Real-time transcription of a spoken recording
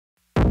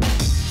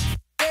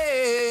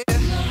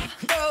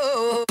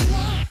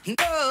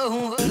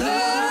No, no,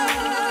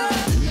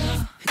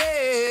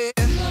 yeah,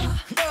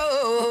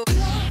 no,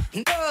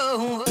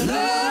 no,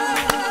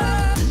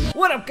 no.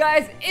 What up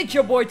guys, it's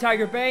your boy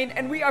TigerBayne,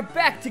 and we are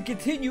back to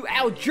continue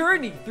our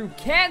journey through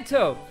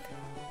Kanto.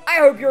 I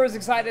hope you're as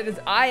excited as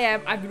I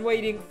am. I've been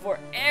waiting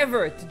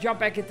forever to jump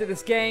back into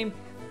this game.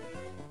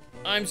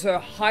 I'm so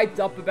hyped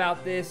up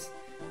about this.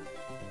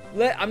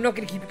 I'm not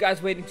going to keep you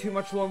guys waiting too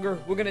much longer.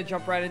 We're going to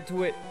jump right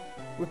into it.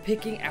 We're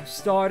picking our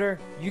starter.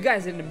 You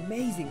guys did an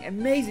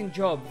amazing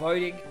job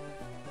voting.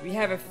 We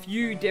have a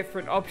few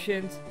different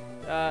options.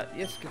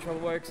 Yes, controller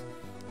works.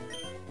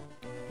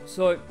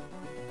 So,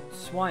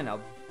 Swinub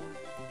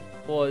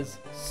was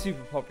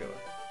super popular.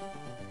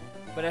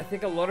 But I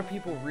think a lot of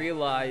people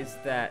realize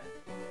that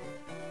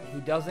he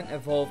doesn't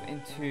evolve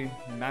into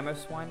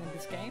Mamoswine in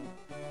this game.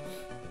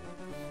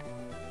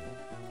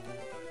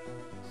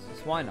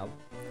 So Swinub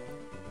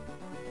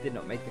did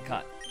not make the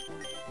cut.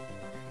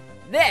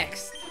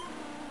 Next,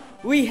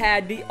 we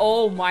had the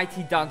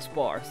almighty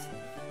Dunsparce.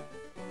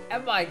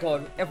 And my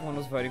god, everyone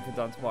was voting for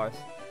Dunsparce.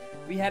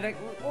 We had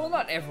well,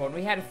 not everyone,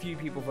 we had a few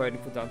people voting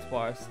for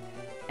Dunsparce.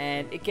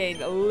 And it gained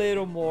a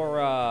little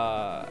more,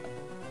 a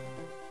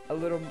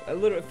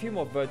few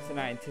more votes than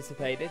I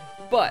anticipated.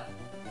 But,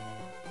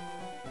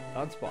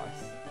 Dunsparce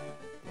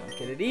don't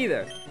get it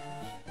either.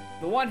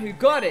 The one who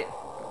got it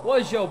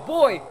was your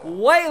boy,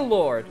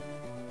 Wailord.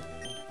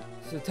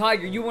 So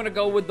Tiger, you want to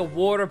go with the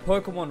water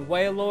Pokemon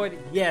Wailord?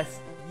 Yes.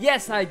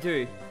 Yes, I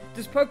do.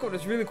 This Pokemon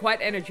is really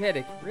quite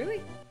energetic.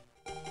 Really?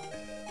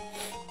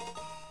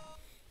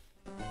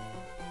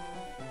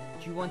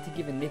 Do you want to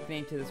give a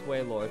nickname to this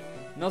Wailord?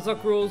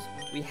 Nuzlocke rules,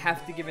 we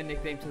have to give a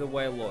nickname to the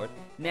Wailord.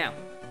 Now,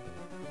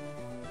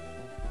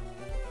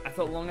 I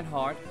thought long and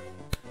hard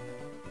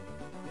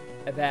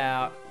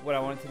about what I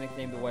wanted to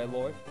nickname the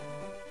Wailord.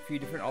 A few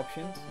different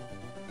options.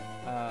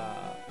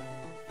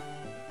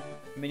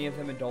 Many of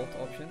them adult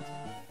options.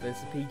 But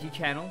it's a PG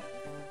channel.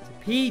 It's a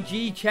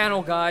PG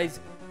channel, guys.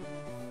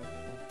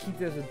 Keep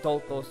those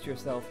adult thoughts to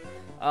yourself.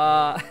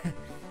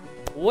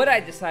 What I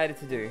decided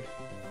to do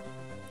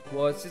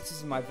was, since this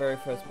is my very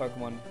first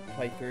Pokemon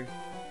playthrough,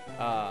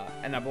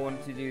 and I've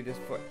wanted to do this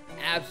for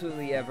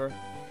absolutely ever,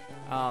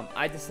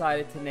 I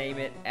decided to name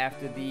it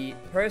after the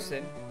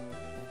person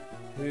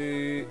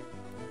who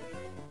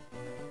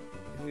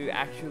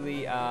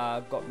actually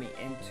got me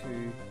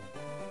into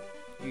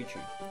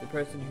YouTube. The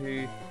person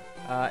who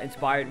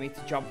inspired me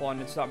to jump on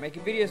and start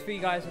making videos for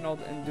you guys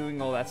and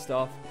doing all that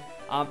stuff.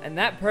 And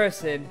that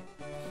person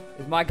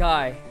is my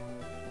guy,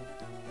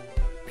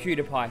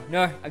 PewDiePie.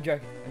 No, I'm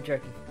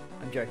joking.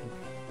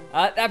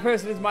 That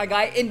person is my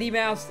guy, Indie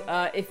Mouse.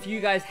 If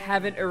you guys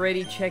haven't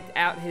already checked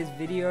out his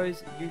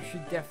videos, you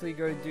should definitely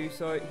go do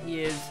so.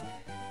 He is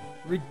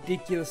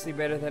ridiculously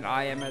better than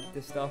I am at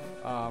this stuff.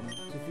 So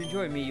if you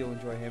enjoy me, you'll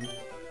enjoy him.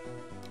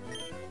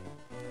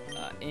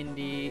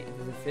 Indie,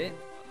 does it fit?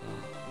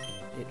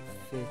 It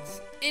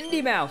fits.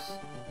 Indie Mouse!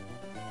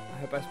 I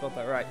hope I spelled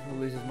that right. He'll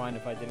lose his mind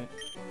if I didn't.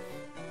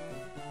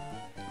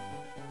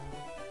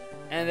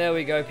 And there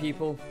we go,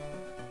 people.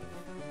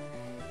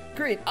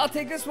 Great, I'll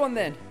take this one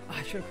then. Oh,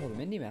 I should have called him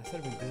Indie Mouse.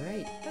 That would have been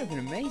great. That would have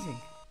been amazing.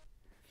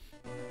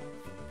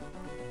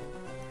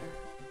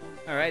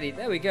 Alrighty,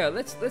 there we go.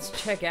 Let's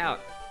check out.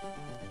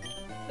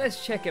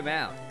 Let's check him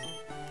out.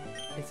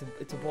 It's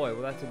a boy.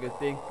 Well, that's a good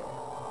thing.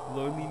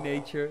 Lonely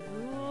nature.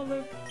 Oh,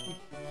 look.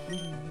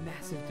 He's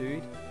massive,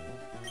 dude.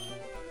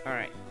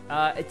 Alright.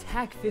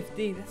 Attack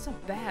 15. That's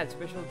not bad.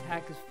 Special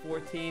attack is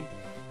 14.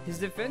 His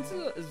defense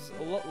is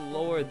a lot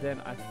lower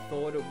than I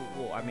thought it would.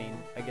 Well, I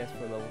mean, I guess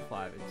for level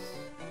 5,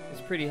 it's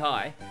pretty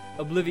high.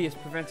 Oblivious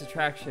prevents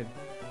attraction.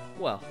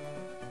 Well.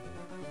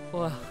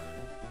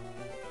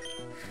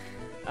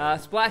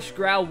 Splash,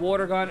 Growl,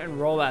 Water Gun, and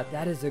Rollout.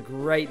 That is a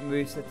great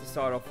moveset to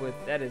start off with.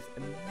 That is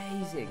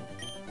amazing.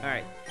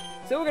 Alright.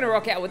 So we're going to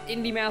rock out with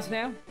Indie Mouse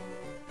now.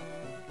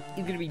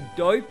 He's going to be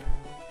dope.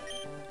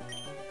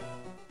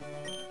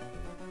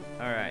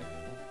 Alright.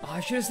 Oh, I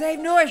should have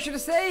saved. No, I should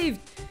have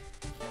saved.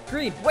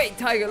 Green. Wait,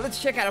 Tiger.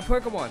 Let's check out a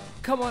Pokemon.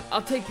 Come on.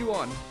 I'll take you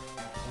on.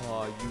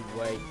 Oh, you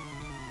wait.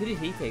 Who did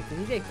he take? Did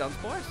he take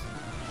Dunsparce?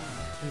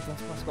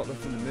 Dunsparce got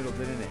left in the middle,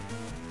 didn't it?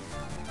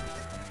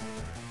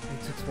 He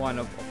took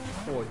Swinub. Oh,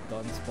 poor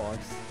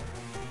Dunsparce.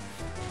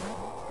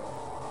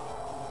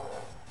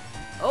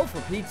 Oh,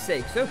 for Pete's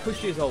sake. So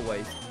pushy as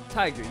always.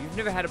 Tiger, you've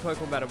never had a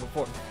Pokemon battle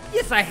before.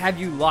 Yes, I have,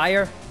 you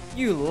liar.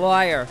 You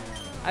liar.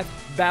 I've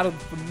battled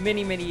for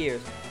many, many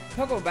years.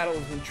 Pokemon battle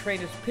is when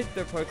trainers pit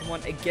their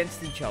Pokemon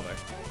against each other.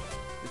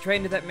 The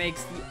trainer that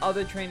makes the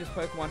other trainer's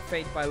Pokemon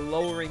faint by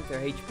lowering their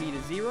HP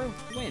to 0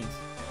 wins.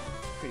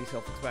 Pretty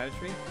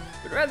self-explanatory.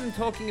 But rather than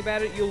talking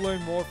about it, you'll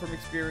learn more from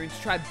experience.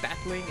 Try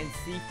battling and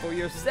see for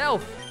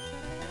yourself.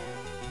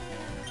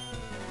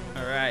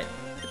 Alright.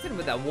 Let's hit him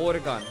with that Water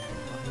Gun.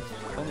 Oh,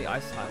 he's only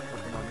Ice-type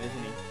Pokemon,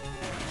 isn't he?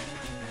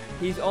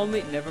 He's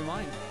only... Never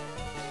mind.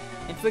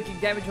 Inflicting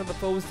damage on the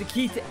foe is the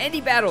key to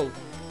any battle.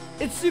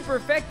 It's super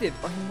effective.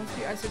 Oh, he must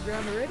be Ice and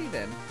Ground already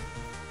then.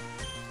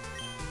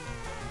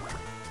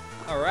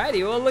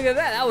 Alrighty, well look at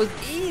that. That was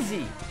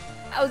easy.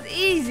 That was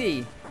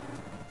easy.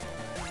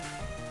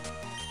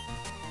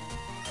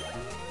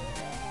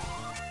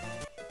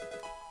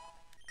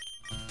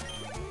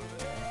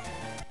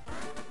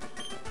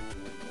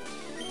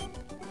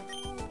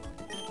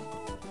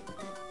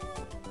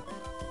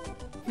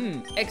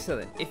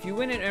 Excellent. If you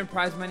win and earn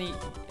prize money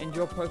and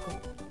your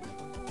Pokemon...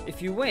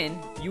 If you win,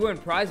 you earn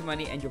prize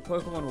money and your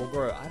Pokemon will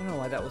grow. I don't know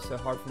why that was so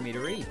hard for me to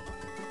read.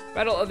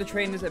 Battle other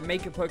trainers and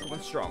make your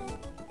Pokemon strong.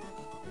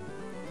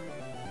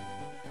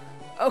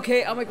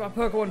 Okay, I'll make my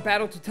Pokemon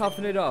battle to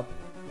toughen it up.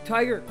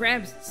 Tiger,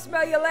 Gramps,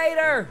 smell you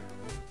later!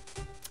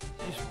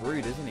 He's just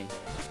rude, isn't he?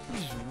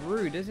 He's just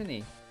rude, isn't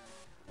he?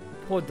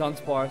 Poor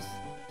Dunsparce,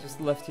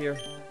 just left here.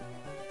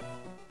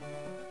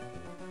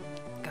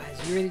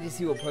 Guys, you ready to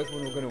see what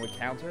Pokemon we're going to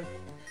encounter?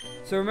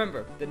 So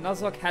remember, the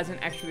Nuzlocke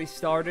hasn't actually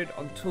started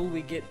until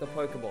we get the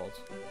Pokeballs.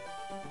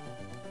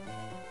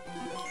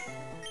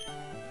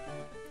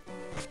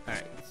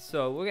 Alright,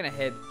 so we're going to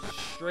head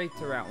straight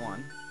to Route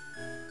 1.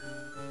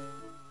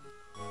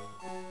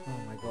 Oh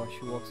my gosh,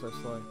 she walks so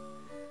slow.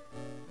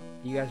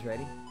 You guys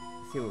ready?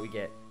 Let's see what we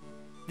get.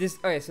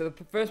 Okay, so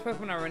the first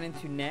Pokemon I run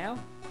into now,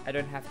 I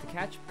don't have to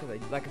catch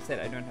because, like I said,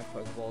 I don't have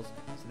Pokeballs,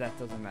 so that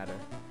doesn't matter.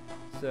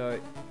 So,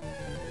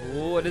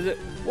 what is it?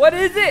 What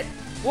is it?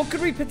 What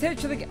could we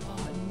potentially get?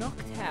 Oh, a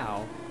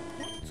Noctowl.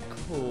 That's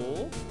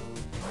cool.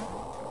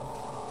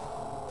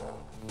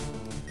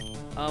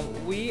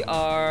 We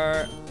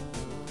are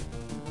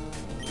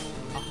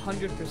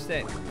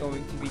 100%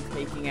 going to be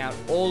taking out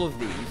all of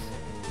these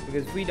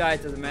because if we die,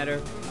 it doesn't matter.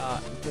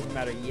 It doesn't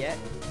matter yet.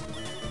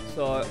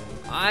 So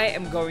I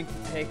am going to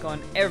take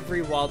on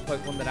every wild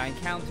Pokemon that I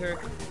encounter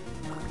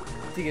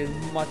to get as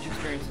much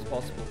experience as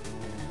possible.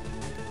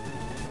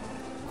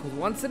 Because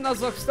once the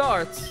Nuzlocke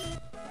starts,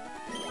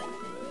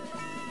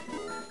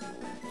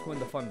 that's when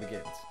the fun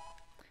begins.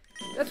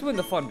 That's when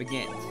the fun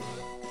begins.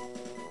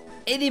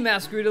 Indy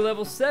Mouse grew to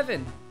level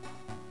 7.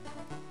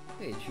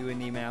 Look at you,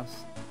 Indy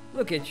Mouse.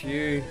 Look at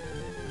you.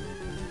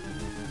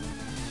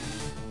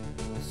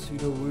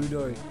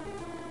 Sudowoodo.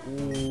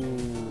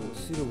 Ooh,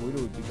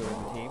 Sudowoodo would be good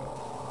on the team.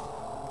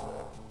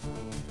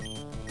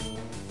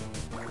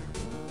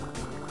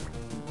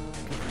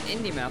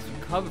 Indy Mouse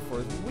would cover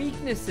for his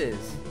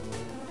weaknesses.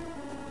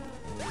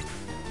 I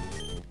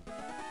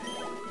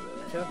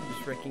feel like I'm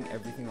just wrecking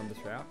everything on this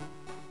route.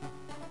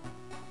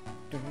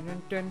 Dun,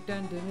 dun, dun,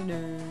 dun, dun, dun,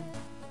 dun.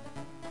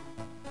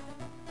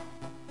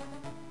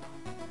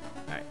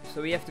 Alright,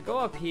 so we have to go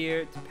up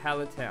here to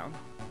Pallet Town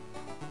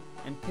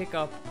and pick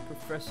up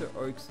Professor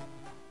Oak's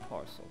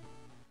parcel.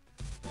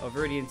 Oh,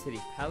 Viridian City.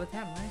 Pallet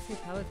Town? Why did I say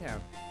Pallet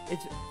Town?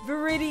 It's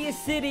Viridian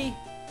City!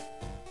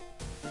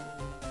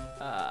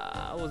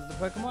 Was it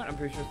the Pokemon? I'm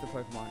pretty sure it's the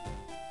Pokemon.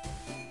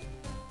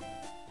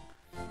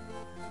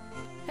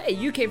 Hey,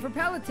 you came from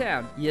Pallet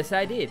Town! Yes,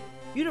 I did.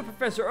 You know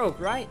Professor Oak,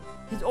 right?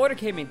 His order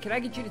came in. Can I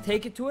get you to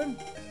take it to him?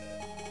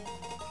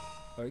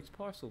 Oak's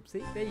parcel.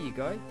 See? There you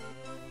go.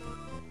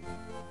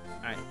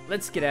 Alright,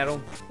 let's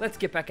skedaddle. Let's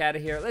get back out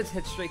of here. Let's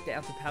head straight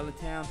down to Pallet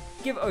Town.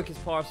 Give Oak his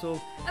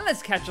parcel. And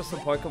let's catch us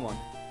some Pokemon.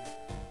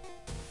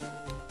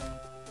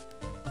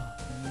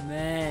 Oh,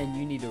 man,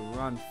 you need to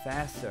run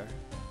faster.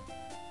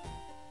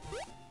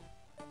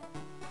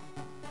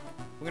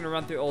 We're going to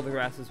run through all the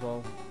grass as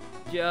well.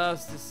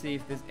 Just to see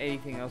if there's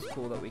anything else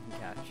cool that we can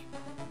catch.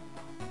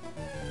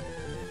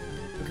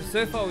 Because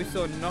so far we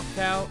saw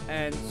Noctowl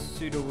and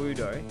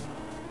Sudowoodo.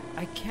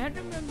 I can't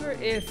remember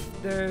if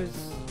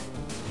there's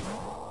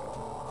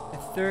a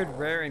third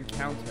rare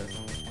encounter.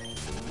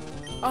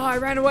 Oh, I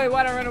ran away.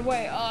 Why'd I run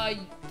away? Oh,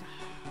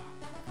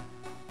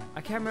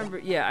 I can't remember.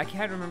 Yeah, I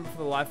can't remember for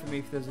the life of me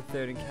if there's a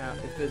third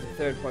encounter, if there's a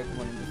third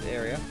Pokemon in this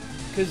area.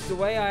 Because the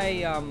way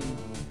I,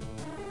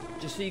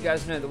 just so you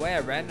guys know, the way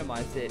I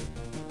randomized it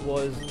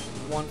was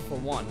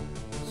 1-for-1.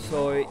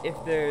 So if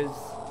there's,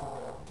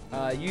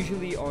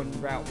 usually on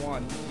Route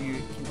 1,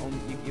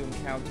 you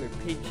encounter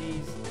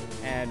Pidgeys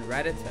and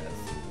Rattatas.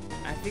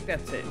 I think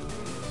that's it.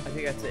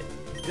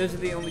 Those are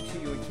the only two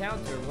you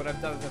encounter. What I've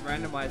done is I've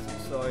randomized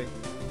it so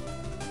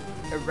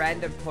a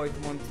random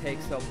Pokemon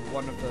takes up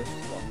one of those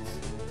slots.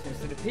 So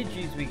instead of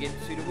Pidgeys, we get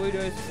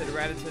Sudowoodos. Instead of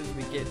Rattatas,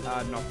 we get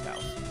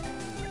Noctowls.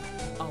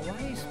 Oh, why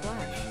do you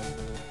splash?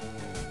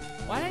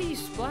 Why do you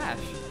splash?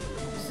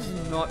 This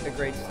is not a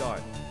great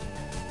start.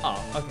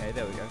 Oh, okay,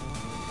 there we go.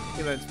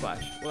 He learned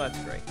splash. Well,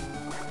 that's great.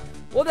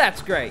 Well,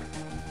 that's great.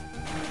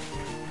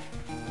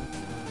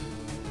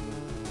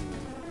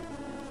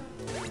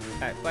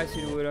 Alright, bye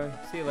Sudowoodo.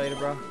 See you later,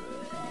 bro.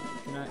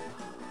 Good night.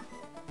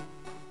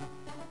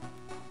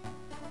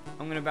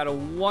 I'm gonna battle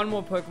one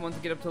more Pokemon to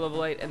get up to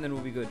level 8, and then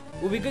we'll be good.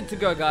 We'll be good to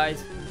go,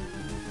 guys.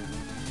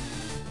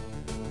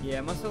 Yeah,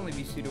 it must only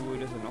be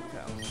Sudowoodos and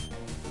Noctowls.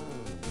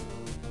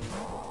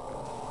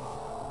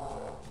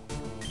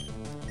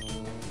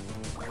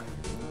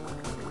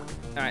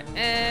 Alright,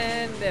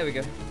 and there we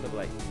go.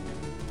 Level 8.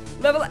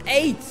 Level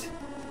 8!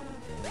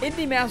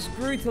 Indy Mouse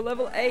grew to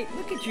level 8.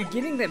 Look at you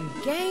getting them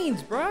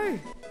gains, bro.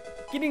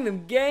 Getting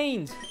them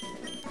gains.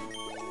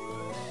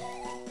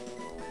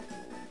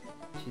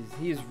 Jeez,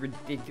 he is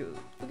ridiculous.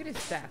 Look at his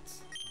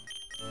stats.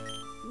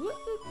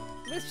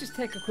 Let's just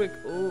take a quick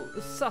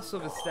suss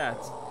of his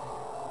stats.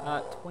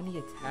 20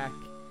 attack,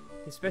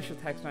 His special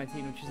attack's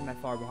 19, which isn't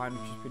that far behind,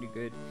 which is pretty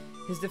good.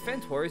 His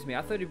defense worries me.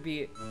 I thought it'd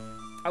be...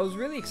 I was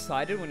really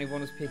excited when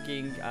everyone was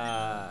picking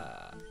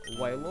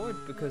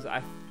Wailord, because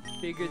I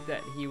figured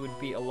that he would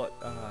be a lot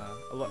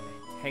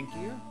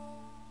tankier.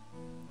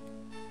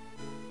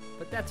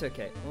 But that's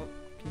okay. Well,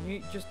 can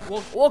you just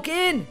walk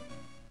in?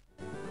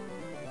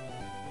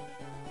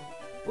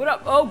 What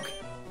up, Oak?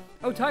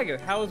 Oh, Tiger,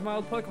 how is my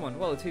old Pokemon?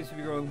 Well, it seems to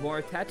be growing more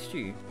attached to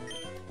you.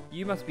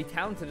 You must be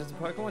talented as a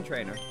Pokemon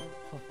trainer.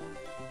 Oh,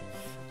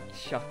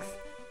 shucks.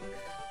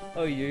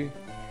 Oh, you.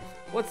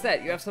 What's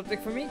that? You have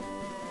something for me?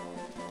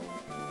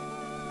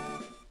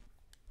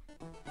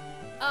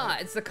 Ah,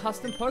 it's the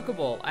custom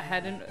Pokeball. I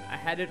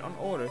had it on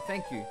order.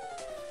 Thank you.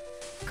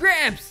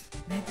 Gramps!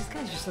 Man, this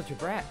guy's just such a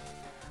brat.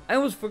 I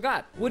almost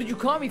forgot. What did you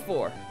call me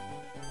for?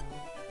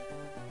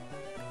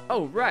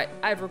 Oh, right.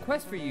 I have a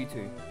request for you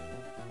two.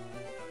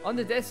 On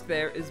the desk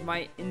there is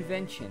my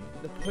invention,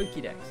 the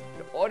Pokédex.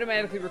 It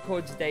automatically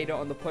records data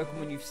on the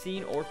Pokemon you've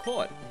seen or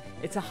caught.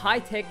 It's a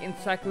high-tech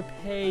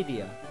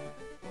encyclopedia.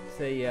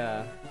 Say,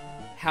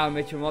 How I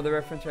Met Your Mother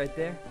reference right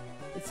there.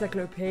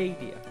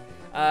 Encyclopedia.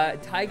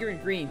 Tiger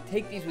and Green,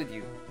 take these with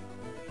you.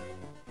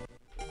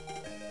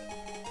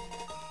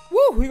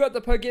 Woo! We got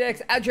the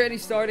Pokédex. Our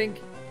journey's starting.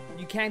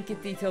 You can't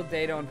get detailed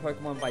data on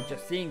Pokemon by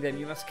just seeing them.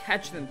 You must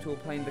catch them to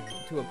obtain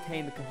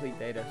the complete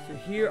data. So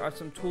here are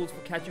some tools for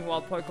catching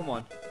wild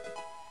Pokemon.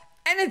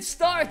 And it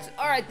starts!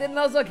 Alright, the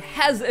Nuzlocke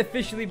has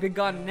officially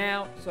begun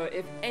now. So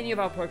if any of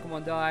our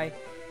Pokemon die,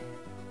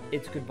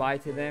 it's goodbye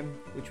to them,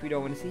 which we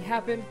don't want to see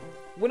happen.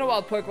 When a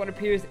wild Pokemon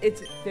appears,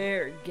 it's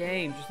fair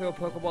game. Just throw a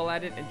Pokeball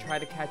at it and try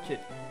to catch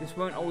it. This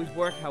won't always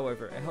work,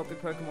 however. A healthy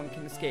Pokemon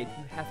can escape.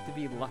 You have to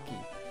be lucky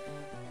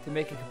to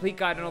make a complete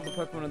guide on all the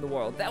Pokemon in the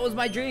world. That was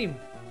my dream!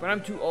 But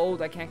I'm too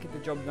old, I can't get the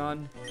job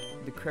done.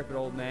 Decrepit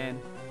old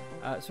man.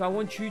 So I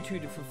want you two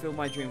to fulfill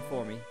my dream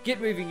for me. Get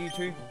moving, you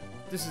two.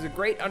 This is a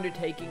great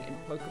undertaking in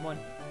Pokemon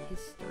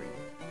history.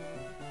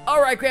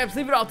 Alright, Gramps,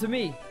 leave it all to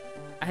me.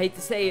 I hate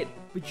to say it,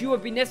 but you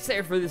won't be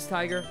necessary for this,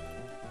 Tiger.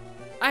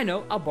 I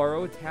know, I'll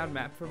borrow a town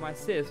map from my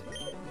sis.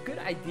 Good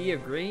idea,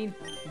 Green.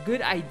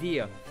 Good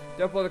idea.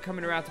 Don't bother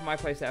coming around to my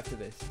place after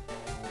this.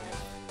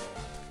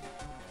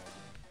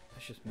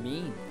 That's just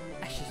mean.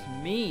 That's just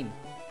mean.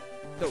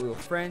 Thought we were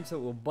friends, thought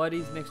we were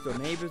buddies, next door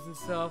neighbors and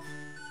stuff.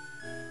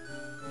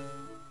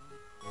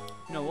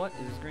 You know what? Is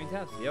this Green's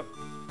house? Yep.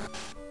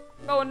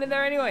 Going in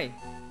there anyway.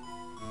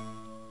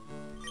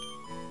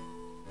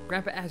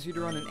 Grandpa asked you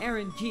to run an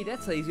errand. Gee,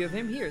 that's lazy of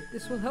him. Here,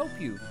 this will help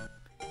you.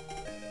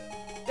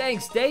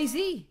 Thanks,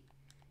 Daisy.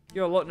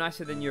 You're a lot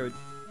nicer than your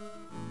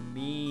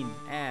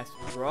mean-ass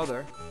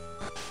brother.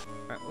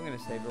 Alright, we're gonna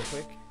save real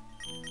quick.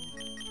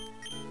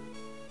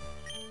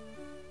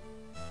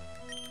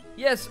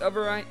 Yes,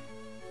 override.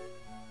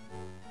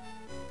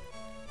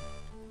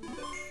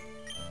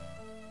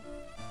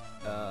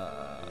 I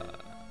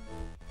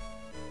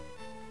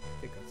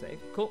think I'll save.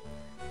 Cool.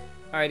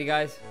 Alrighty,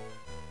 guys.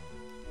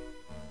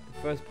 The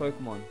first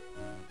Pokemon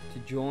to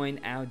join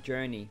our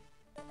journey,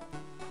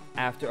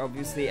 after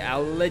obviously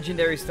our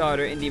legendary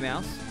starter, Indy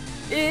Mouse,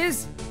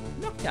 is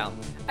Noctowl.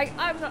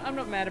 I'm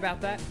not mad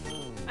about that.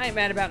 I ain't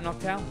mad about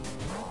Noctowl.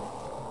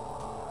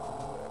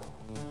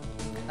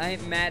 I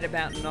ain't mad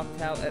about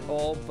Noctowl at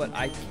all, but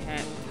I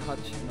can't touch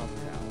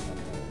Noctowl at all.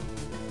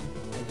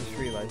 I just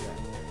realized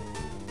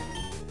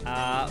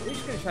that. We're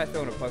just gonna try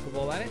throwing a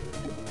Pokeball at it.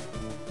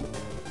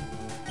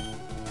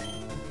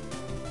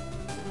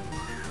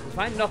 If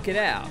I knock it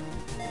out,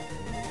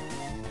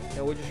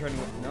 no, we're just running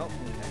with, nope,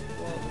 okay.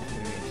 Well, this is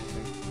gonna be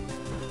interesting.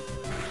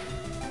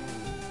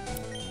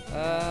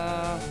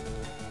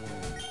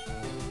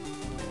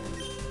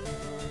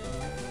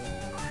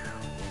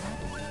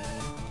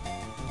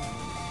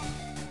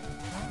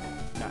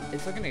 Nah,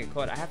 it's not gonna get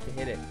caught. I have to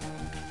hit it.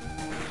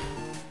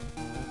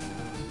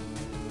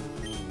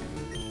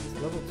 It's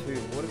level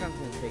 2. Water Gun's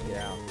gonna take it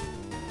out.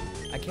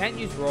 I can't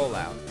use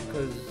Rollout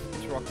because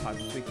it's rock type.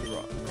 It's weak to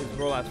rock. Because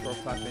Rollout's rock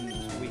type and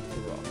it's weak to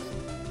rocks.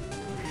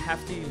 I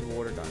have to use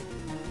Water Gun.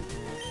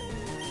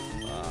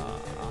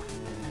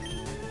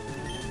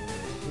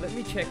 Let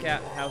me check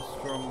out how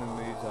strong the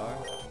moves are.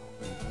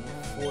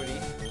 40,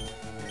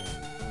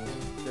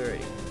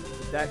 30.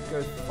 But that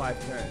goes for 5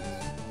 turns.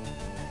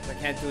 So I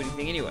can't do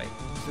anything anyway.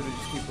 So it'll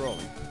just keep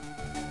rolling.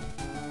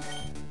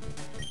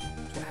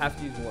 So I have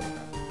to use Water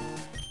Gun.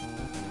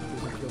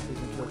 Please don't kill, please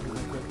don't kill, please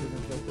don't kill, please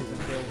don't kill, please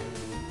don't kill.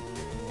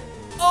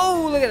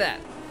 Oh, look at that!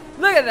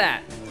 Look at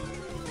that!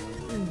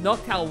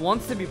 Noctowl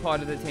wants to be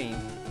part of the team.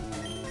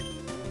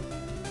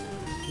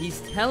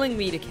 He's telling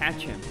me to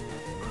catch him.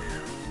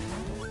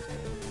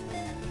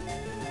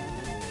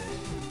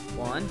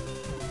 1,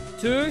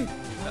 2. Oh,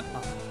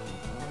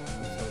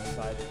 I'm so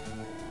excited.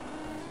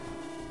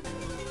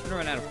 I'm gonna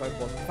run out of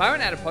Pokeballs. If I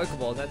run out of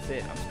Pokeballs, that's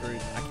it. I'm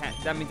screwed. I can't.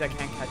 That means I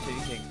can't catch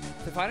anything.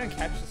 So if I don't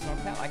catch this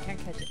Noctowl, I can't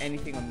catch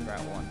anything on Route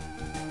 1.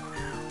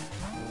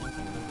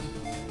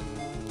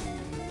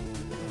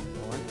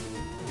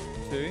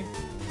 1, 2.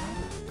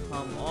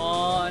 Come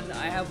on!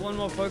 I have one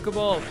more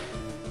Pokeball.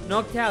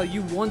 Noctowl,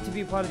 you want to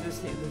be part of this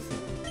team?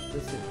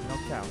 Listen,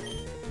 Noctowl.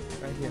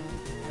 Right here.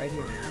 Right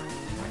here.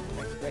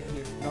 Right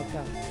here. Knocked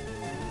out.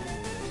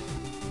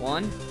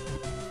 1,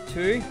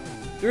 2,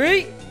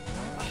 3.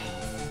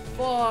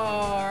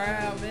 Far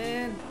out,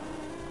 man.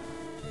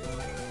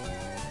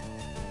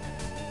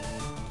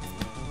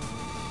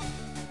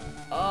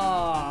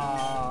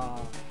 Ah.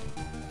 I'm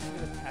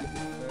gonna attack it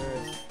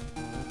first.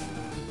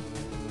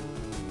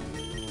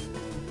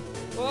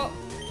 Well,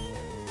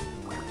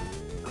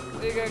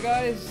 there you go,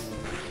 guys.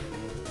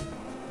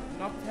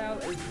 Noctowl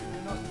is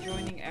not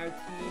joining our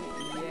team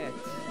yet.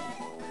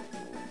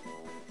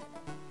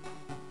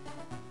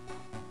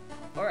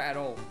 Or at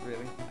all,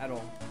 really. At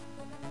all.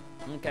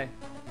 Okay.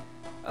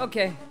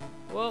 Okay.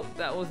 Well,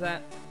 that was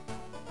that.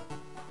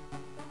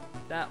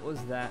 That was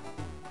that.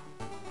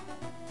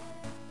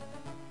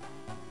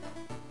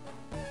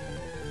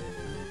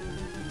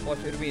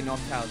 Watch, it'll be a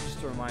Noctowl just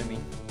to remind me.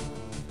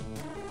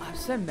 I'm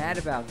so mad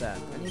about that.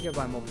 I need to go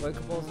buy more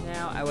Pokeballs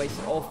now. I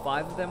wasted all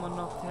 5 of them on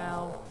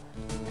Noctowl.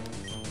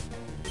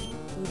 It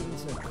would have been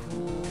so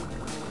cool.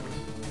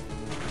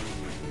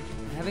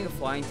 Having a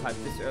flying type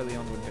this early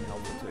on would have been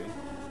helpful too.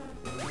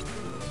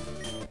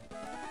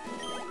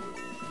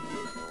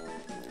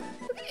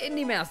 Look at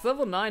Indie Mouse,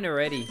 level 9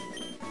 already.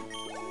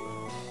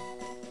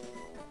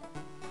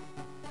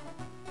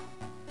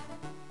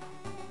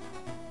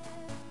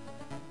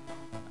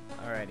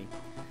 Alrighty.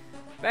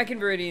 Back in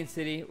Viridian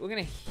City, we're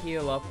gonna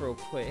heal up real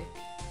quick.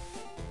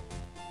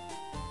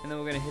 And then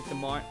we're gonna hit the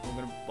mart,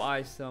 we're gonna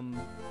buy some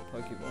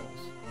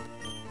Pokeballs.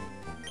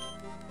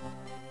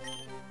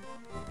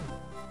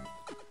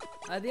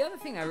 The other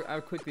thing I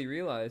quickly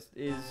realized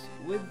is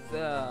with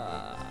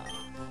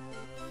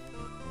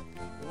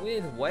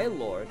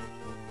Wailord,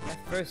 that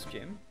first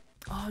gym.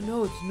 Oh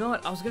no, it's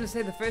not. I was gonna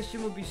say the first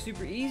gym would be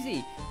super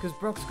easy because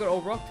Brock's got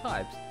all rock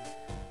types.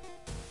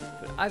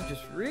 But I've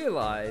just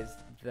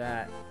realized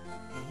that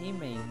he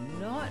may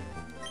not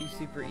be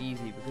super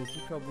easy because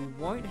he probably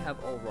won't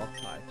have all rock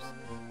types.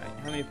 Right,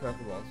 how many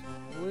Pokeballs?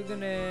 We're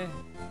gonna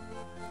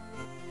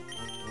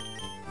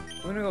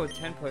go with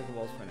 10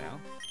 Pokeballs for now.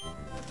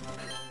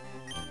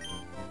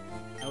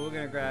 And we're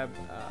gonna grab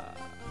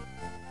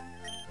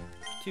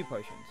 2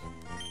 potions.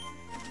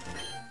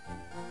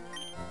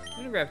 I'm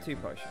gonna grab 2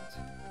 potions.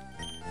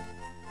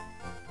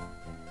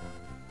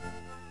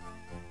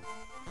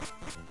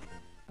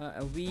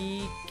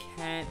 We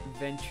can't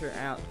venture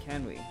out,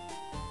 can we?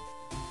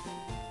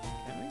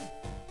 Can we?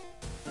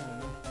 I don't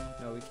know.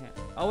 No, we can't.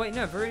 Oh wait,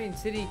 no, Viridian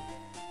City.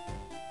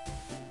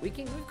 We've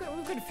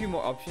got a few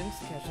more options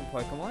to catch some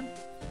Pokemon.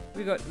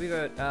 We got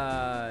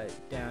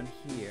down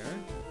here.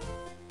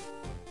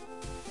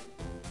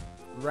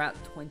 Route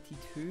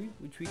 22,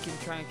 which we can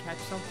try and catch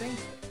something.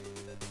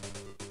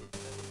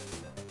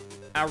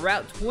 Our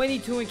Route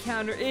 22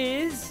 encounter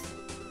is...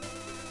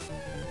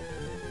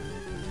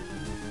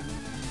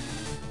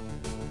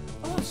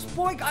 Oh,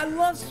 Spoink! I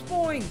love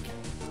Spoink!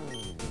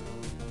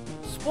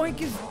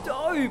 Spoink is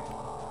dope!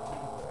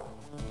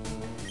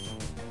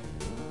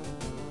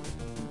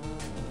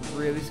 I'm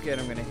really scared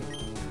I'm gonna hit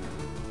it.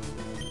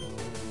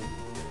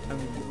 I'm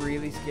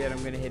really scared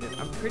I'm gonna hit it.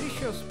 I'm pretty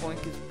sure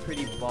Spoink is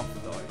pretty buff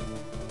though.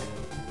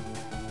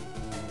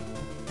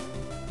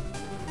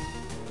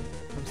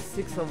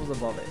 6 levels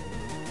above it,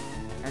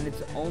 and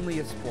it's only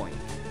a Spoink.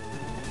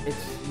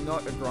 It's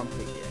not a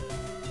Grumpig yet.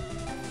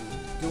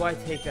 Do I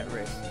take that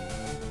risk?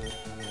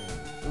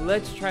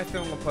 Let's try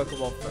throwing a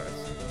Pokeball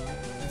first.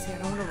 See, I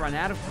don't want to run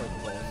out of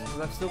Pokeballs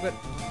because I've still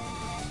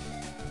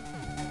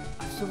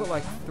got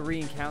like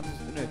 3 encounters.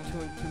 No,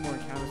 two more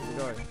encounters to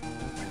go.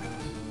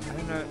 I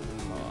don't know.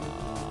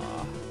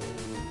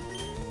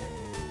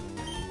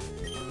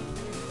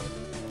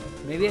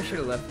 Maybe I should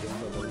have left this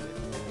for a little bit.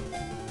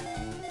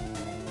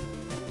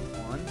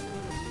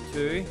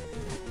 2,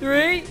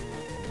 3.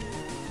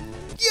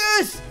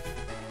 Yes!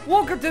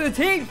 Welcome to the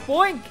team,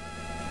 Spoink!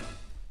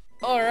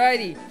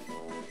 Alrighty.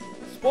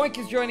 Spoink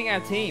is joining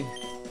our team.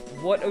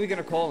 What are we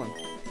gonna call him?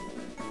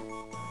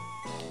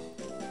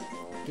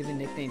 Give a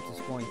nickname to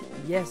Spoink.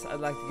 Yes, I'd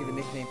like to give a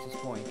nickname to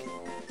Spoink.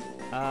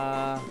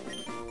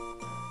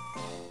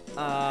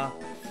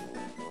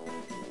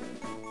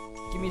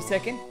 Give me a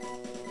second.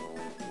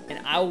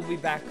 And I will be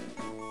back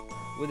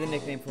with a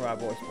nickname for our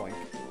boy Spoink.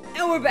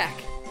 And we're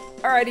back!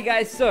 Alrighty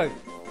guys, so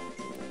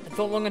I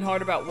thought long and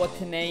hard about what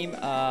to name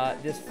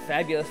this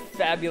fabulous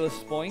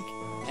Spoink,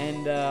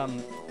 and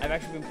I've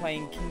actually been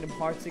playing Kingdom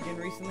Hearts again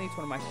recently. It's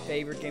one of my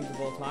favorite games of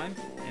all time,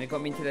 and it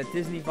got me into that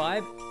Disney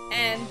vibe,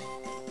 and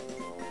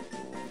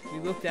we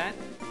looked at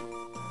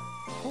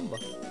Pumbaa.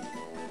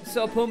 I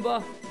saw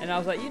Pumbaa, and I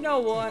was like, you know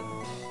what?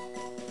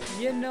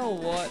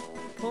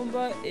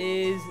 Pumbaa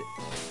is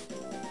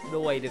the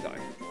way to go.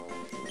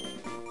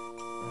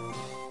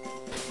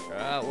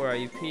 Where are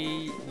you?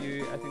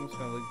 P-U, I think I'm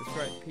spelling this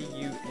right.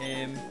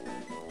 P-U-M-B-A,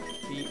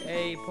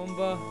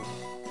 Pumbaa.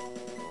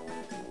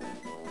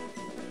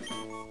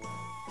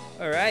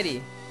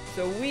 Alrighty,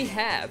 so we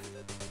have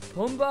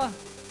Pumbaa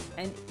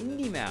and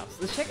Indie Mouse.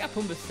 Let's check out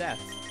Pumbaa's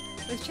stats.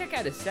 Let's check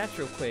out his stats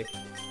real quick.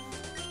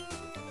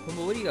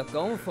 Pumbaa, what do you got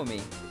going for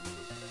me?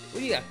 What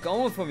do you got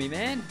going for me,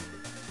 man?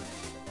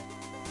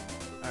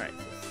 Alright,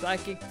 so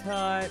Psychic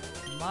type.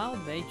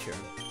 Mild nature.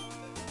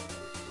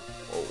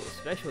 Oh,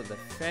 special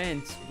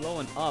defense.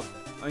 Blowing up.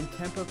 Own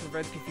tempo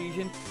prevents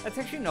confusion. That's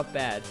actually not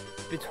bad.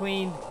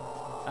 Between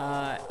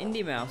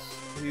Indie Mouse,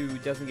 who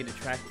doesn't get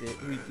attracted,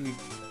 who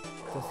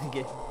doesn't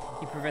get,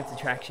 he prevents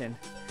attraction.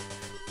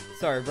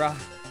 Sorry, bruh.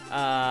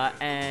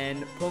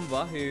 And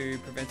Pumbaa, who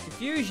prevents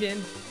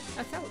confusion.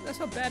 That's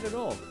not bad at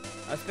all.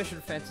 Special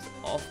defense is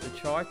off the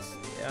charts,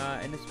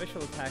 and the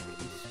special attack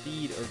and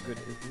speed are good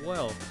as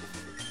well.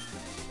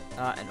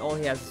 And all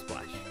he has is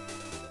splash.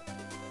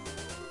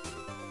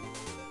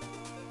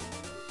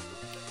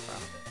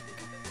 Wow.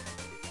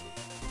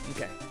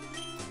 Okay.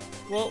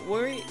 Well,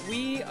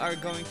 we are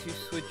going to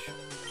switch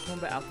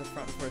Pumbaa out the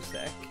front for a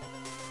sec,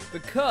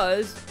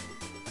 because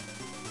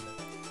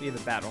we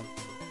have a battle.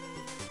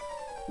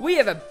 We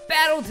have a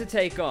battle to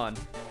take on.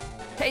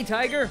 Hey,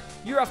 Tiger,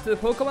 you're off to the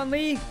Pokemon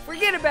League?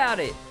 Forget about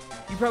it.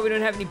 You probably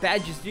don't have any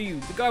badges, do you?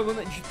 The guy won't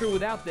let you through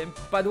without them.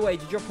 By the way,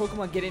 did your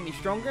Pokemon get any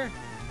stronger?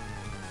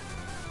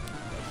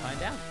 Let's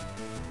find out.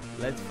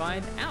 Let's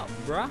find out,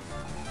 bruh.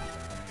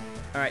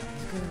 Alright,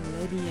 he's got a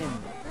Ledian.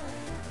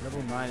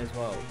 Level 9 as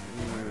well.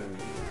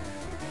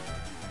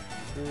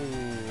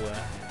 Ooh.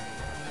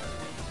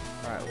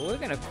 Alright, well, we're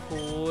going to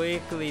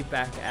quickly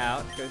back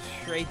out. Go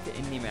straight to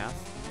Indie Mouse.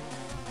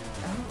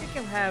 I don't think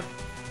he'll have...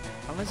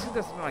 Unless he's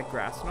got something like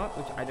Grass Knot,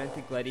 which I don't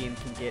think Ledian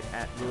can get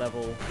at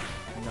level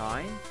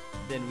 9,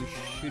 then we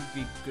should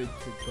be good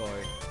to go.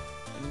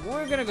 And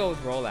we're gonna go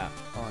with Rollout.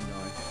 Oh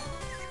no.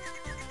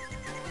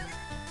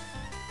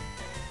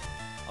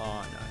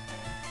 Oh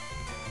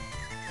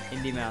no.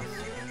 Indie Mouse.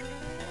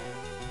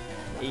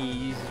 He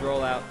uses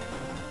Rollout.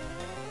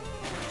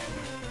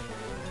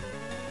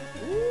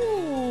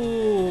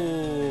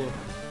 Ooh.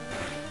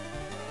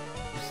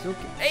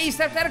 Hey, he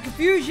stepped out of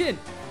confusion!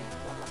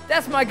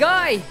 That's my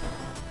guy!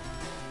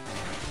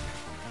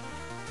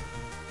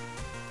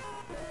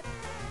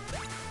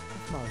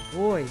 My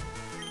boy.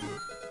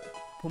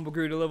 Pumbaa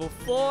grew to level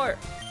 4.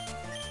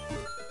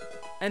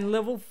 And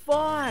level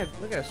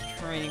 5. Look at us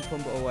training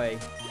Pumbaa away.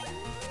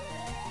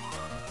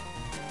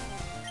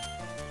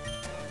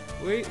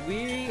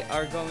 We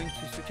are going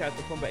to switch out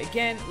to Pumbaa.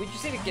 Again, we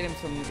just need to get him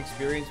some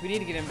experience. We need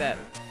to get him that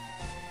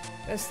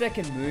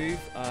second move,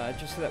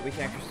 just so that we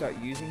can actually start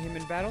using him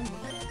in battle.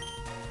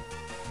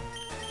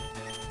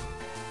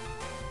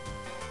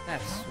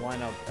 That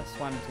Swinub is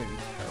going to be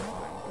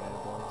terrifying.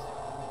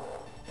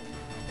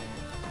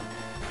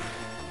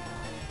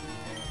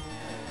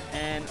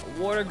 And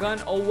water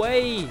gun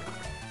away. There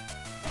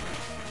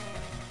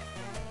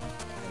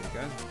we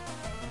go.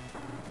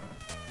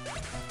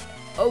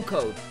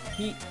 O-code.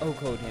 He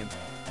O-code him.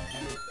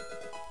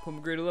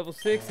 Pumbaa grew to level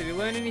 6. Did he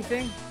learn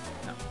anything?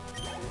 No.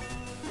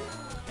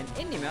 And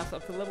Indie Mouse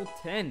up to level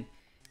 10.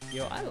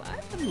 Yo, I'm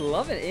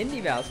loving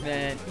Indie Mouse,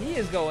 man. He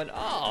is going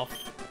off.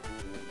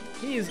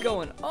 He is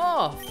going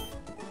off.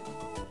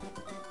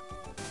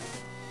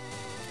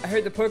 I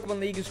heard the Pokemon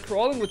League is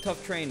crawling with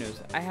tough trainers.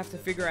 I have to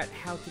figure out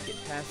how to get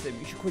past them.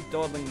 You should quit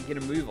dawdling and get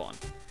a move on.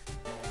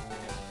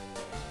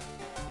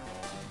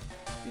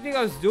 What do you think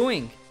I was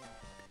doing?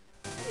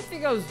 What do you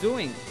think I was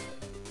doing?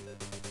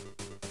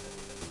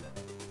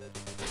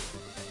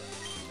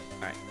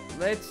 Alright,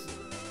 let's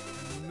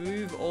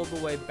move all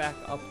the way back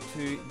up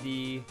to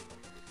the...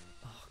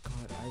 Oh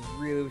god, I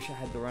really wish I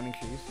had the running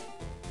shoes.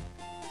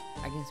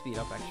 I can speed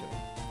up actually.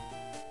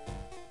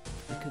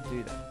 I could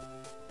do that.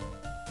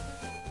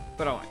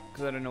 But I won't,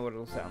 because I don't know what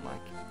it'll sound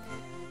like.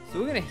 So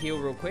we're going to heal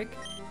real quick.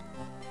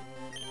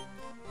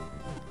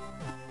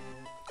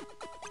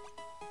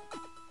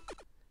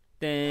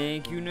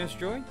 Thank you, Nurse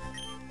Joy.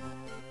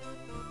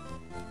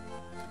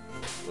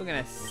 We're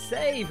going to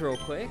save real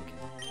quick.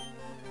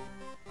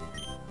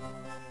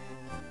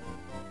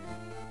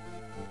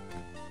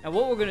 And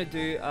what we're going to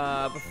do,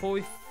 before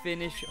we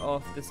finish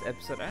off this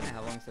episode, I don't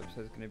know how long this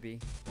episode is going to be.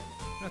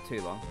 Not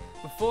too long.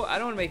 I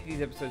don't want to make these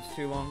episodes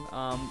too long.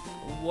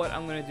 What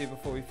I'm going to do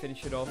before we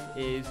finish it off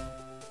is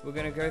we're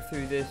going to go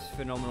through this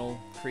phenomenal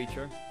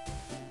creature.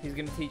 He's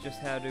going to teach us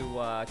how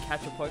to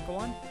catch a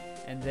Pokemon,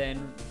 and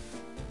then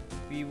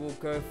we will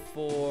go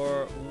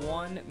for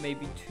 1,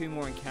 maybe 2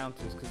 more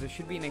encounters, because there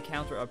should be an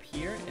encounter up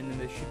here, and then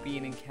there should be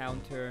an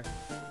encounter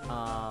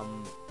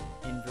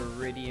in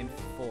Viridian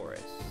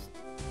Forest.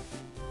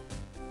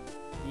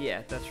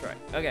 Yeah, that's right.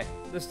 Okay,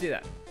 let's do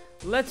that.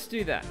 Let's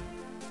do that.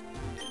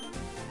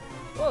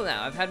 Well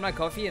now, I've had my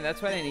coffee and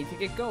that's why I need to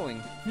get going.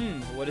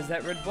 What is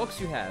that red box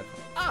you have?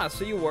 Ah,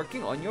 so you're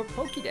working on your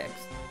Pokédex.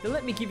 Then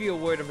let me give you a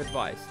word of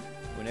advice.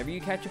 Whenever you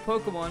catch a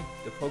Pokemon,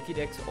 the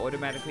Pokédex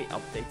automatically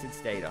updates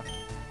its data.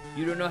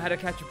 You don't know how to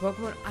catch a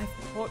Pokemon? I've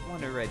caught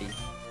one already.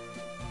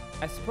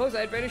 I suppose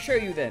I'd better show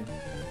you then.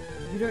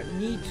 You don't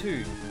need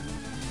to.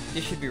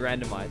 This should be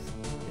randomized.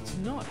 It's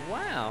not.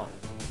 Wow.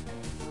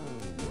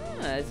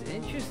 Ah, that's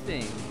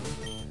interesting.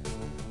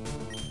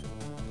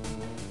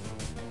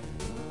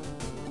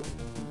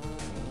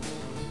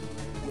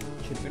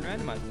 Should have been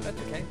randomized, but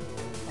that's okay.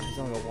 Oh, he's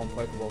only got one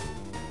Pokeball.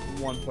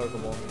 One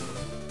Pokeball.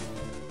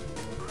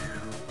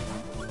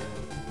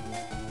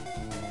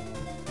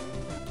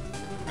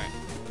 Alright.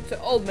 So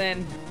old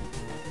man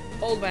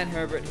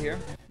Herbert here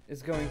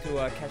is going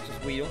to catch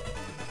this Weedle.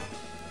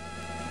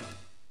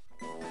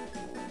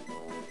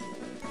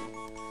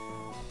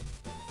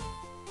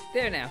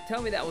 There now,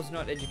 tell me that was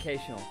not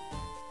educational.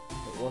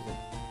 It wasn't.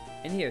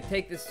 And here,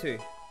 take this too.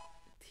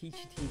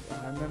 Teachy TZ. Oh,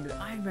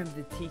 I remember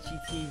the Teachy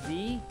TZ.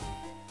 It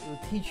will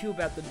teach you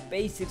about the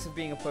basics of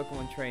being a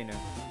Pokemon trainer.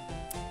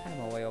 Out of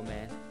my way, old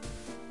man.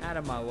 Out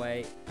of my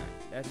way.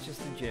 Alright, that's just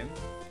the gym.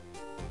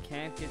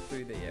 Can't get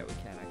through there. Yeah, we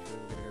can actually.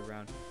 We're gonna go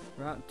around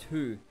Route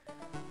 2.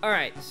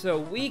 Alright, so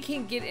we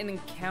can get an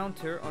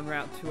encounter on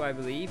Route 2, I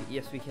believe.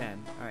 Yes, we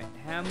can. Alright,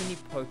 how many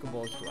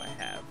Pokeballs do I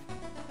have?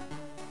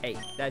 8.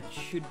 That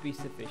should be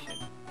sufficient.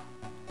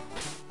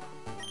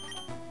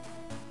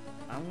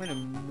 I'm gonna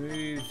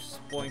move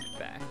Spoink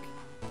back.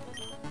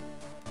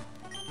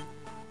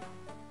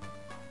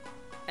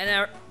 And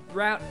our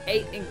Route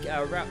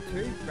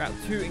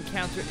 2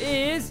 encounter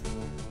is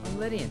on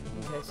Ledian.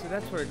 Okay, so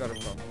that's where he got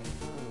it from.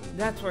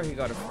 That's where he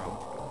got it from.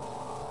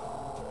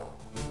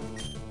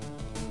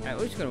 Alright,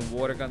 we're just gonna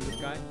water gun this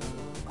guy.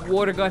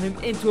 Water gun him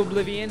into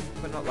oblivion,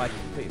 but not like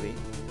completely.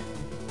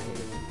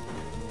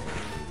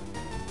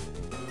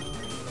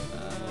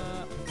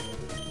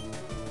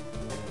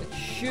 It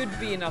should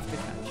be enough to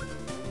catch.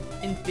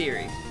 In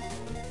theory.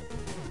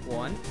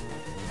 1,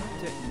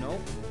 2,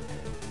 nope.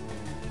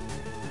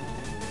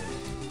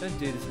 Don't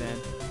do this, man.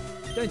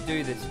 Don't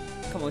do this.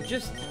 Come on,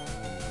 just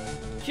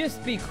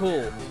be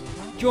cool.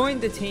 Join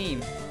the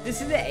team. This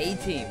is the A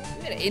team.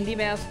 We got Indie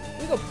Mouse.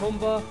 We got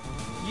Pumbaa.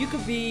 You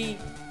could be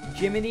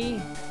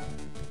Jiminy,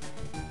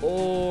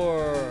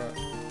 or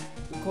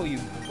we'll call you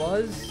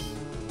Buzz.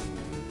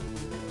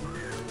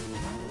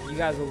 You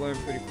guys will learn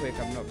pretty quick.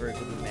 I'm not very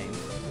good with names.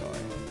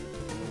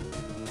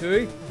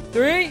 Sorry. 2,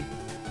 3.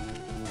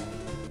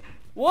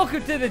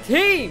 Welcome to the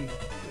team.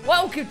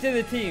 Welcome to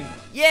the team.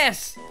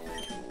 Yes.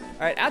 All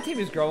right, our team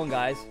is growing,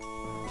 guys.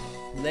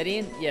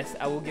 Ledian? Yes,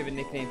 I will give a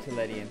nickname to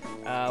Ledian.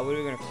 What are we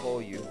going to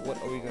call you? What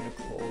are we going to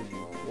call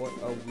you? What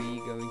are we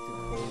going to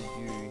call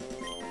you?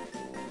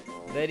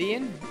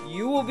 Ledian,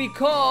 you will be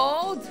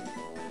called...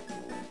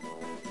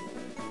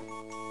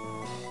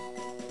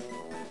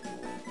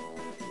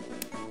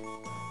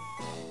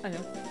 I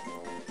know.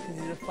 Because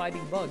he's a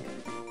fighting bug.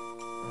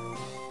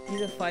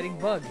 He's a fighting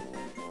bug.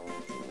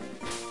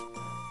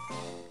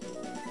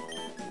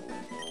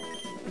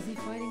 Is he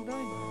fighting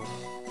bug?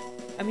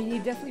 I mean, he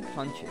definitely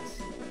punches.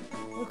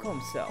 We'll call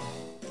him Cell.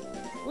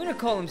 We're gonna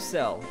call him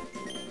Cell.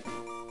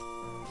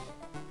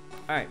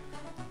 Alright.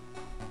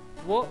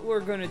 What we're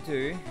gonna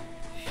do...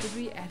 Should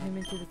we add him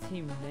into the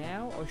team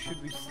now, or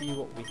should we see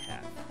what we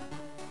have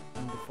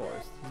in the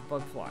forest? He's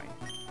bug flying.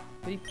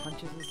 But he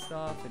punches and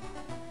stuff, and...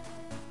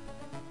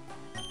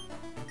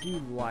 I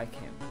do like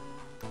him.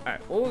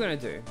 Alright, what we're gonna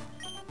do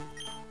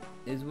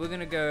is we're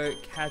gonna go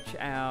catch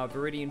our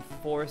Viridian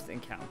Forest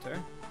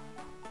encounter.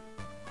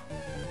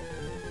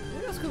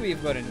 What else could we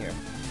have got in here?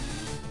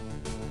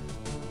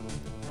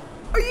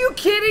 Are you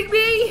kidding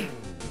me?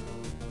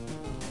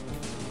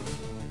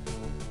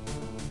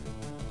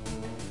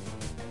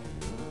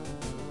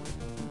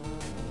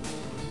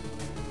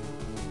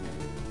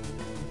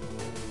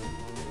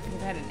 We could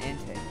have had an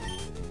Entei.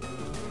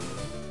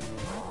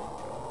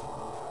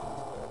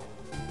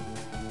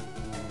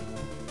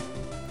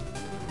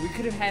 We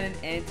could have had an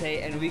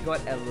Entei and we got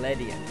a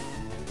Ledian.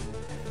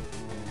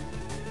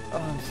 Oh,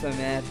 I'm so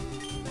mad.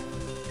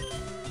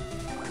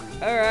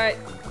 Alright,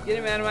 get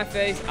him out of my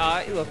face.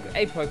 Look,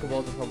 8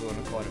 Pokeballs are probably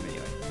going to caught him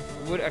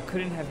anyway. I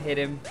couldn't have hit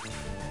him.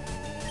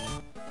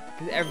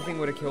 Because everything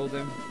would have killed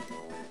him.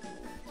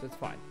 So it's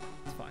fine.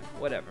 It's fine.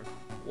 Whatever.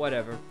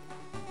 Whatever.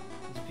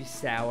 Just be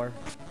sour.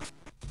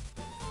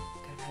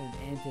 Could have had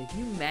an Entei. Can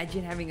you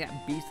imagine having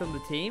that beast on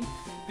the team?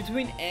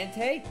 Between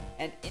Entei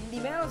and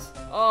Indie Mouse?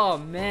 Oh,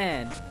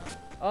 man.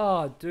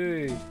 Oh,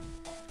 dude.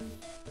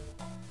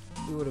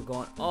 We would have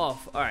gone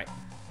off. Alright.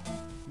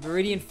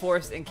 Viridian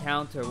Forest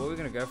encounter. What are we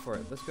gonna go for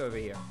it? Let's go over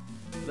here.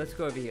 Let's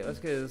go over here. Let's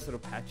get this little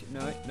patch. No.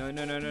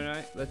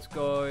 Let's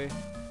go. I'm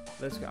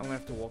gonna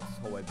have to walk this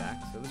whole way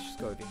back. So let's just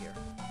go over here.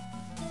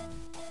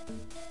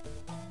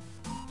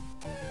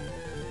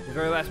 The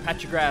very last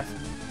patch of grass.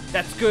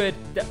 That's good.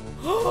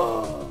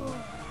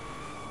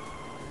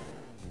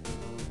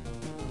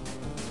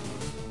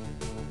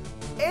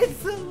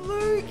 It's a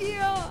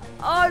Lugia!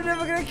 Oh, I'm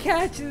never gonna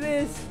catch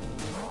this.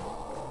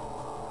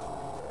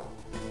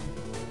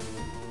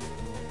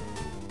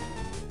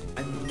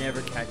 I'm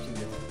never catching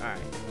this.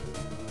 Alright.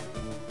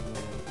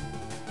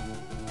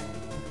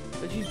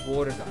 Let's use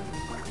Water Gun.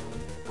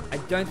 I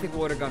don't think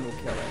Water Gun will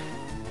kill it.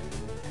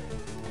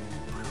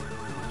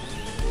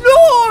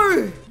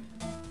 No!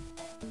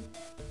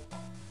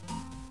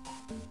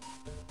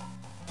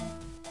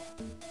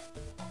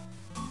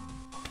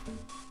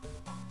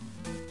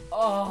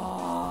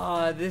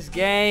 Oh, this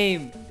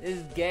game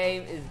is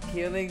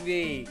killing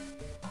me.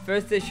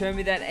 First they show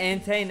me that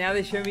Entei, now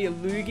they show me a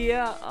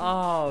Lugia.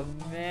 Oh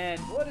man,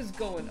 what is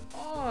going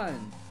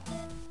on?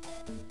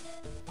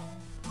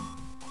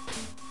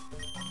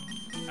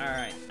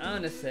 Alright, I'm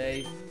gonna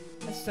say,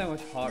 that's so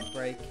much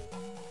heartbreak.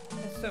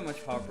 That's so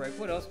much heartbreak.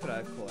 What else could I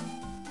have caught?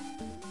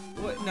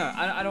 What? No,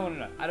 I don't want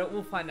to know.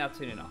 We'll find out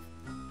soon enough.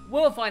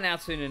 We'll find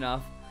out soon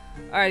enough.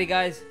 Alrighty,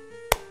 guys.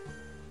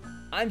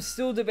 I'm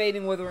still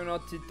debating whether or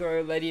not to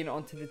throw Ledian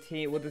onto the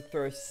team, whether to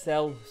throw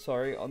Cell,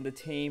 sorry, on the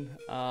team.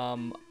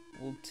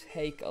 We'll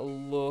take a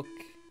look.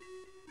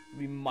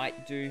 We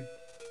might do.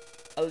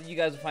 You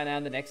guys will find out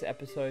in the next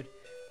episode.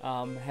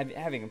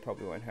 Having him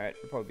probably won't hurt.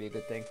 It'll probably be a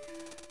good thing.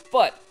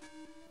 But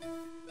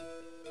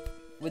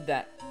with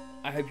that,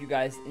 I hope you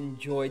guys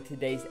enjoyed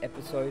today's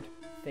episode.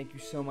 Thank you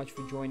so much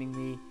for joining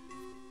me.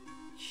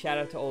 Shout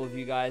out to all of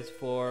you guys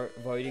for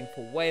voting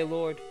for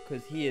Waylord,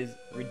 because he is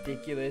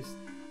ridiculous.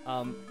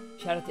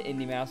 Shout out to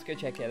Indie Mouse. Go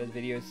check out his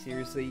videos.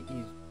 Seriously,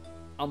 he's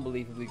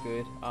unbelievably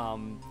good.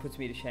 Puts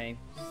me to shame.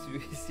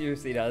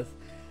 Seriously does.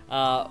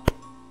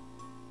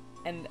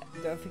 And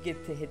don't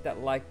forget to hit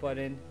that like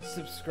button,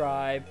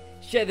 subscribe,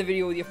 share the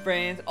video with your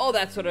friends, all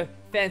that sort of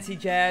fancy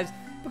jazz.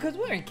 Because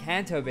we're in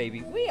Kanto,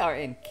 baby. We are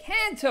in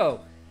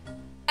Kanto.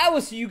 I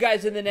will see you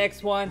guys in the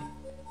next one.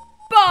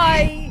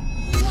 Bye!